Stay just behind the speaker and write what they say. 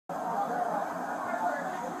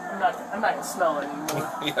I'm not gonna smell it anymore.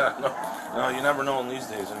 Yeah, no, you never know in these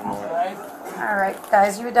days anymore. All right,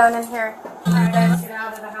 guys, you done in here? All right, guys, get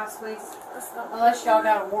out of the house, please. Unless y'all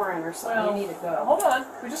got a warrant or something, you need to go. Hold on,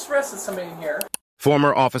 we just arrested somebody in here.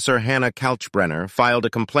 Former Officer Hannah Couchbrenner filed a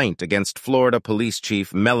complaint against Florida Police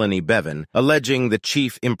Chief Melanie Bevan, alleging the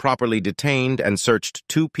chief improperly detained and searched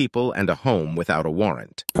 2 people and a home without a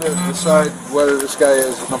warrant. Decide whether this guy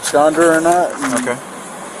is an absconder or not. Okay.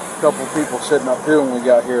 A couple of people sitting up here when we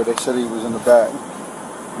got here, they said he was in the back.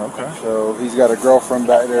 Okay. So he's got a girlfriend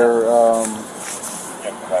back there,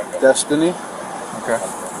 Destiny. Okay.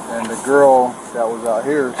 And the girl that was out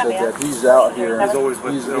here said that he's out here.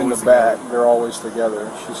 He's in the back. They're always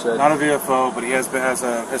together. She said. Not a VFO, but he has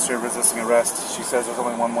a history of resisting arrest. She says there's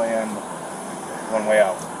only one way in, one way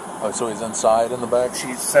out. Oh, so he's inside in the back?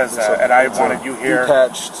 She says that, and I wanted you here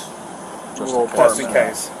detached, just in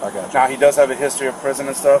case. I got you. Now he does have a history of prison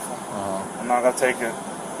and stuff. I'm not gonna take it.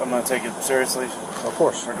 I'm gonna take it seriously. Of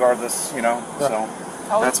course. Regardless, you know. Yeah. So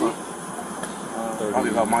that's what.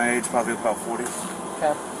 Probably about my age. Probably about 40.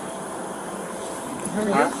 Okay. Who are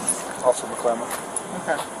you? Officer McClellan.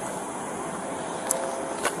 Okay.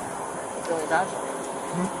 Billy Badger.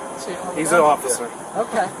 He's an officer.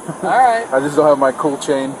 Okay. All right. I just don't have my cool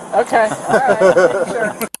chain. Okay. All right.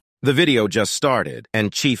 Sure. The video just started,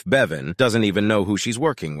 and Chief Bevan doesn't even know who she's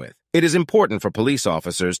working with. It is important for police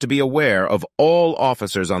officers to be aware of all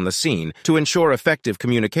officers on the scene to ensure effective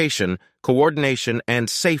communication, coordination, and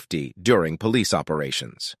safety during police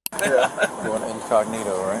operations. Yeah. Going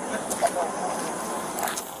incognito, right?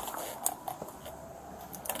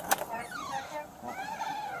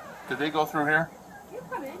 Did they go through here? You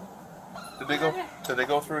come in. Did they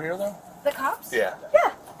go through here though? The cops? Yeah.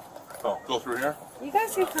 Yeah. Oh, go through here? You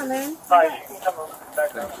guys can come in. Hi, you can come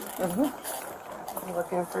back down. I'm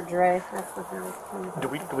looking for Dre. That's what they're looking for.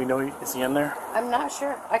 Do we know, is he in there? I'm not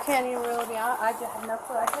sure. I can't even really be honest. I just have no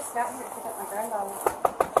clue. I just got here to pick up my granddaughter.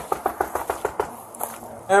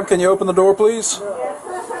 Ma'am, can you open the door, please?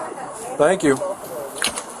 Thank you. Door's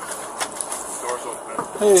open.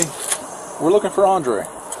 Hey, we're looking for Andre.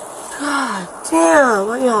 God damn,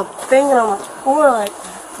 what y'all banging on my door like?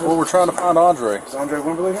 Well, we're trying to find Andre. Is Andre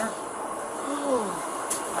Wimberly here?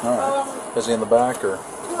 All right. Is he in the back or?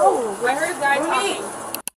 Oh, I heard a guy talking.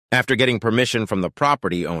 After getting permission from the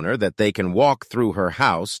property owner that they can walk through her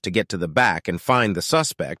house to get to the back and find the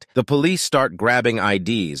suspect, the police start grabbing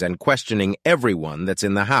IDs and questioning everyone that's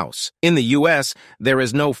in the house. In the U.S., there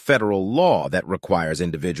is no federal law that requires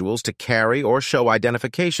individuals to carry or show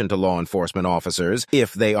identification to law enforcement officers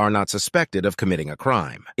if they are not suspected of committing a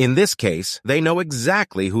crime. In this case, they know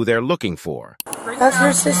exactly who they're looking for. That's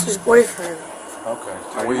her sister's boyfriend. Okay.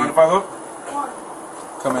 Do you mind if I look?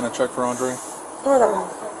 Come in and check for Andre? Hold on.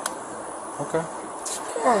 Okay.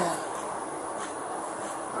 Yeah.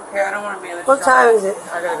 Okay, I don't want to be in the What time is it?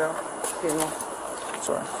 I gotta go. Excuse me.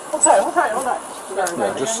 Sorry. Hold tight.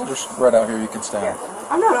 Yeah, just right out here you can stand.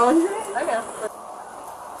 I'm not on here. I know.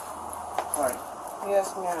 Alright. Yes,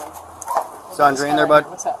 ma'am. Is Andre in there, bud?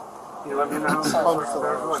 What's up? You let me know. And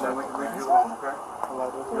then we can leave you alone, okay?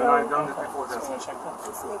 I've done this before.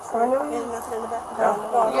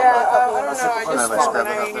 Yeah, I don't know. I just called and I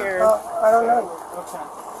ain't here. I don't know.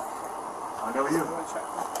 I know you. I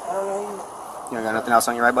don't know you. You got nothing else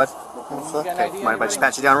on you, right, bud? Okay. Mind if I just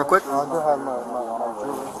pat you down real quick? I do have my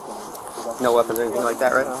No weapons or anything like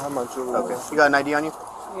that, right? I have my jewelry. Okay. You got an ID on you?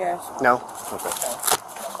 Yes. No? Okay.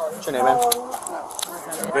 What's your name, man?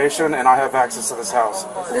 Probation, and I have access to this house.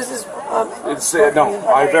 This is, No,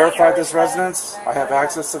 I verified this residence. I have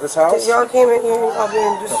access to this house. y'all came in here and y'all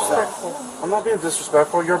being disrespectful. I'm not being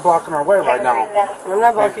disrespectful. You're blocking our way right now. I'm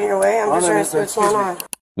not blocking your way. I'm just trying to see what's going on.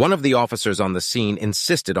 One of the officers on the scene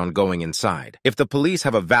insisted on going inside. If the police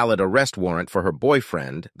have a valid arrest warrant for her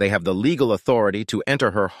boyfriend, they have the legal authority to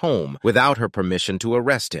enter her home without her permission to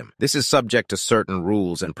arrest him. This is subject to certain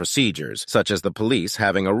rules and procedures, such as the police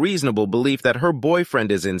having a reasonable belief that her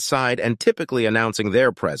boyfriend is inside and typically announcing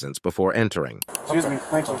their presence before entering. Excuse me.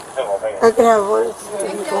 Thank you. I can have one.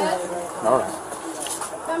 All right.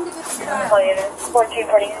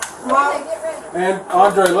 And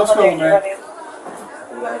Andre, let's go, man.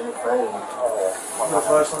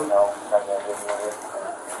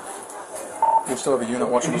 You still have a unit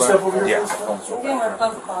watching the Step over back? here. Yeah.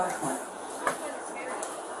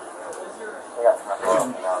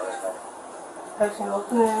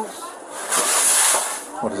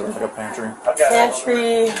 What is it, like a pantry?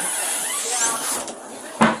 Pantry.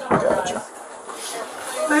 Gotcha.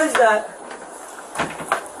 Who is that?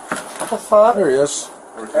 The fuck? There he is.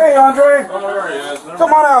 Hey, Andre.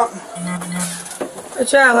 Come on out. Good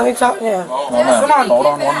job, let me talk to him. Oh, man. Hold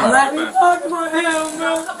on one minute. Let me talk to him,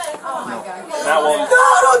 man. That one. No,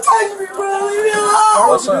 don't touch me, bro. Leave me alone.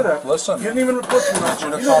 Listen, listen. You didn't even report to me. I want you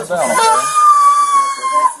to calm down, okay?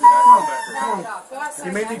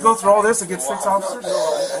 You made me go through all this against 6 officers?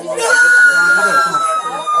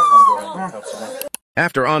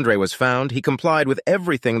 After Andre was found, he complied with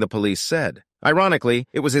everything the police said. Ironically,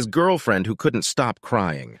 it was his girlfriend who couldn't stop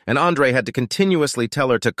crying, and Andre had to continuously tell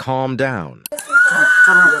her to calm down.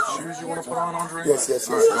 Shoes you want to put on, Andre? Yes, yes, yes.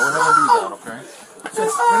 Go ahead and do that, okay?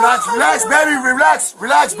 Relax, relax, baby, relax,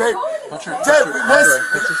 relax, baby. Put your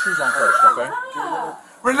shoes on first, okay?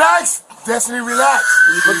 Relax, Destiny, relax.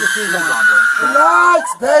 Put your shoes on, Andre.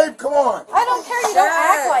 Relax, babe, come on. I don't care. You don't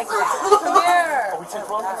act like that. Come here.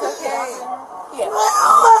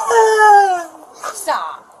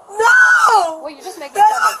 Stop. No. Well, you just make it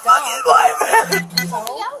sound like dumb.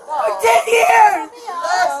 For 10 years.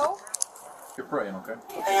 You're praying, okay?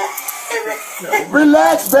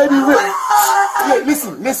 Relax, baby.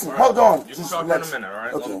 Listen, hold on. You can talk in a minute, all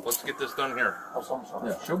right? Okay. Let's get this done here.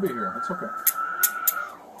 Yeah, she'll be here. It's okay.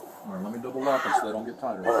 All right, let me double lock them so they don't get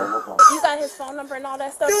tired. Okay? You got his phone number and all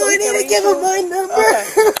that stuff? No, so we we can need to give him my number.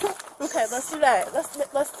 Okay, let's do that. Let's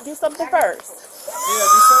do something first. Yeah,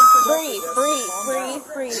 do something. Breathe.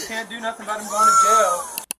 You can't do nothing about him going to jail.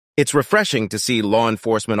 It's refreshing to see law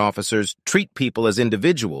enforcement officers treat people as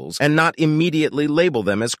individuals and not immediately label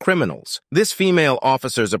them as criminals. This female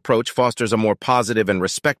officer's approach fosters a more positive and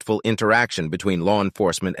respectful interaction between law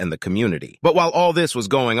enforcement and the community. But while all this was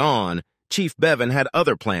going on, Chief Bevan had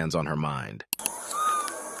other plans on her mind.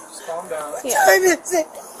 Just calm down. Yeah.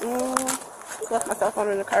 Left my cell phone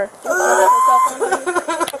in the car.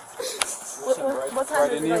 What time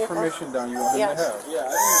Write is any it? information down you want him to have.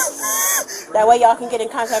 That way y'all can get in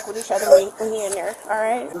contact with each other when he in there. All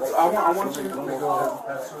right. I want you to go ahead and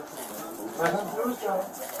pass it. Let him do his job. I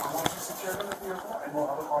want you to secure him in the vehicle and we'll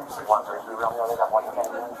have a conversation.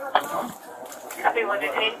 Copy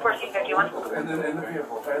 118, 1451. And then in the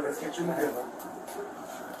vehicle, okay? Let's get you in the vehicle.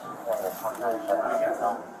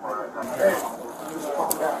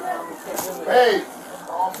 Hey!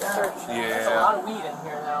 There's a lot of weed in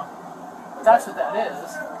here now. That's what that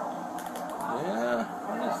is. Yeah,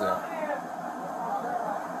 what is that?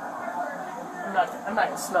 I'm not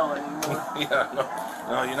gonna smell it anymore, Yeah,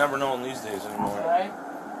 no, you never know in these days anymore. right?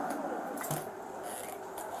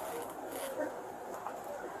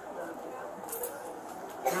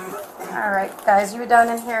 All right, guys, you done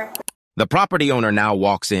in here? The property owner now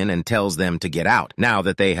walks in and tells them to get out, now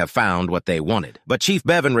that they have found what they wanted. But Chief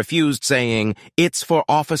Bevan refused, saying, "It's for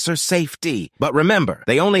officer safety." But remember,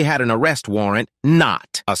 they only had an arrest warrant,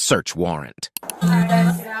 not a search warrant. All right,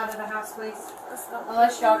 guys, get out of the house, please.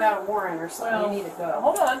 Unless y'all got a warrant or something, Well, you need to go.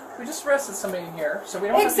 hold on. We just arrested somebody in here, so we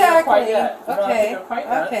don't have to Exactly. go quite yet. We don't have Okay. to go quite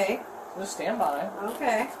yet. Okay. Just stand by.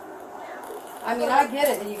 Okay. I mean, I get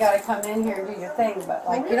it that you got to come in here and do your thing, but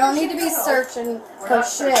like, you don't need to be searching We're for not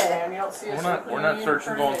searching, shit. ma'am. You don't see us We're not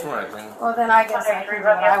searching going through anything. Well, then I guess I can do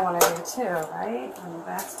what I want to do too, right? And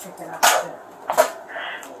that's picking up shit.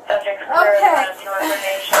 Subject Okay. no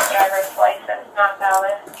information, driver's license not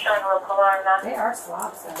valid, showing local alarm not. They are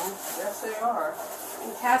slobs, though. Yes, they are.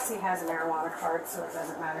 And Cassie has a marijuana card, so it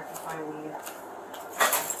doesn't matter if you find weed.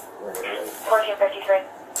 1453.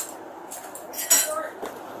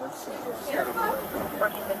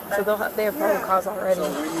 So they have probable cause already,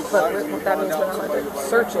 but that means we're not going to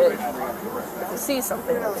search it. If we see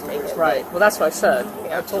something, we'll take it. Right. Well, that's what I said.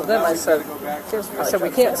 I told them. I said we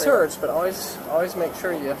can't search, but always make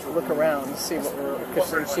sure you look around and see what we're.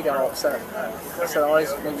 Because she got all upset. I said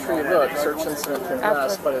always make sure you look. Search incident to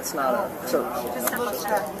arrest, but it's not a search.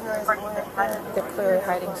 They're clearly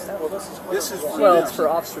hiding stuff. Well, it's for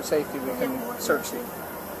officer safety. We can search the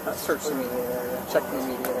immediate area, check the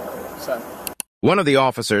immediate area. So. One of the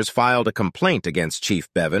officers filed a complaint against Chief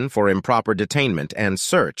Bevan for improper detainment and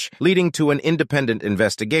search, leading to an independent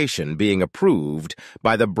investigation being approved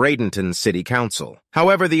by the Bradenton City Council.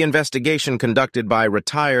 However, the investigation conducted by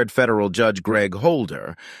retired federal Judge Greg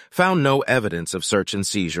Holder found no evidence of search and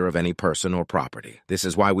seizure of any person or property. This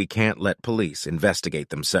is why we can't let police investigate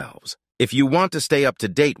themselves. If you want to stay up to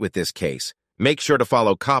date with this case, make sure to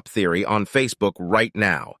follow Cop Theory on Facebook right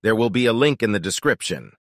now. There will be a link in the description.